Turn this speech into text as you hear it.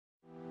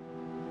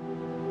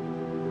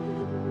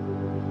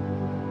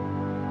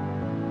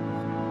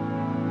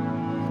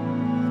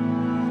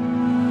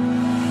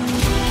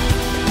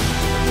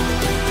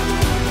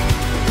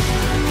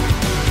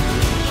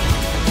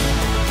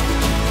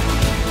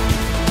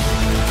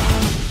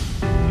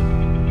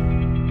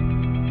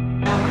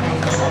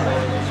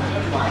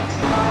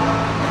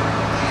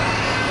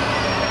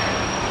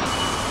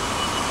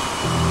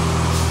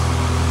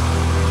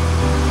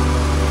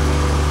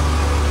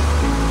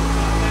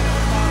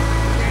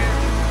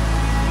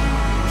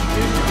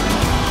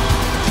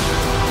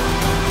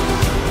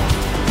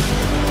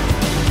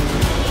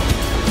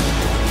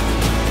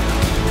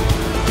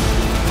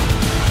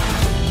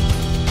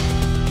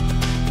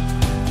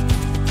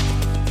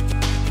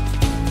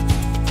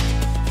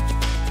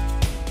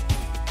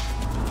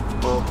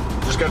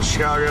got to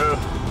Chicago.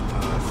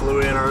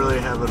 Flew in early,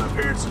 have an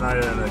appearance tonight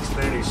at an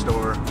Xfinity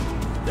store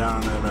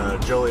down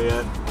in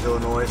Joliet,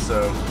 Illinois.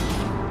 So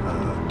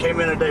came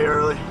in a day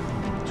early.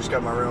 Just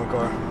got my rental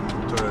car,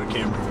 Toyota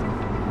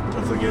Camry.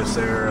 Hopefully get us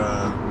there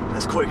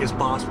as quick as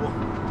possible,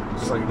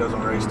 just like it does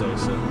on race day.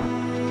 So.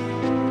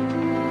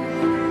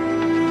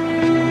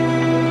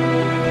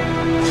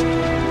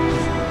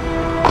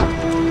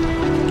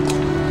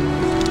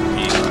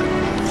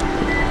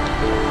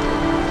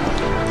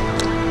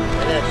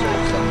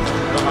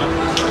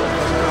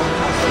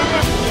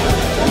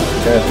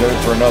 Guys ready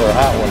for another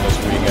hot one this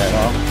weekend,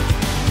 huh?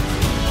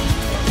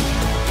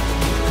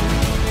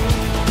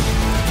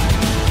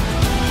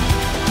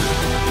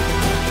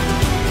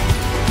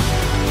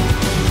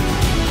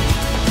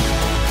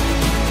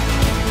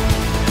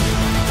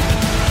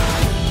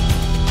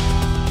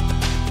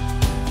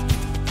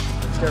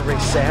 It's gonna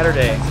race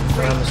Saturday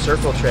around the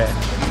circle track.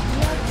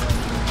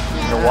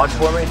 You gonna watch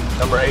for me?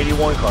 Number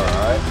 81 car,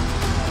 alright?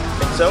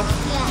 Think so? Yeah.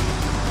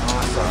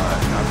 Awesome.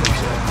 Alright, I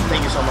appreciate it.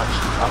 Thank you so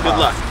much. Good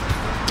luck.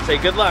 Say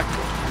good luck.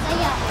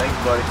 Thank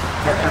you, buddy.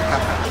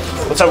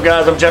 What's up,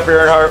 guys? I'm Jeffery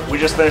Earnhardt. We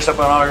just finished up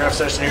an autograph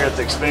session here at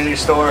the Xfinity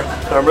store.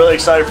 But I'm really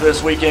excited for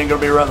this weekend.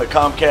 Going to be around the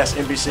Comcast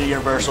NBC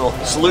Universal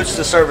Salutes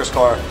to Service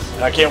car.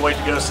 And I can't wait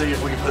to go see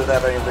if we can put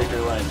that in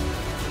Victory Lane.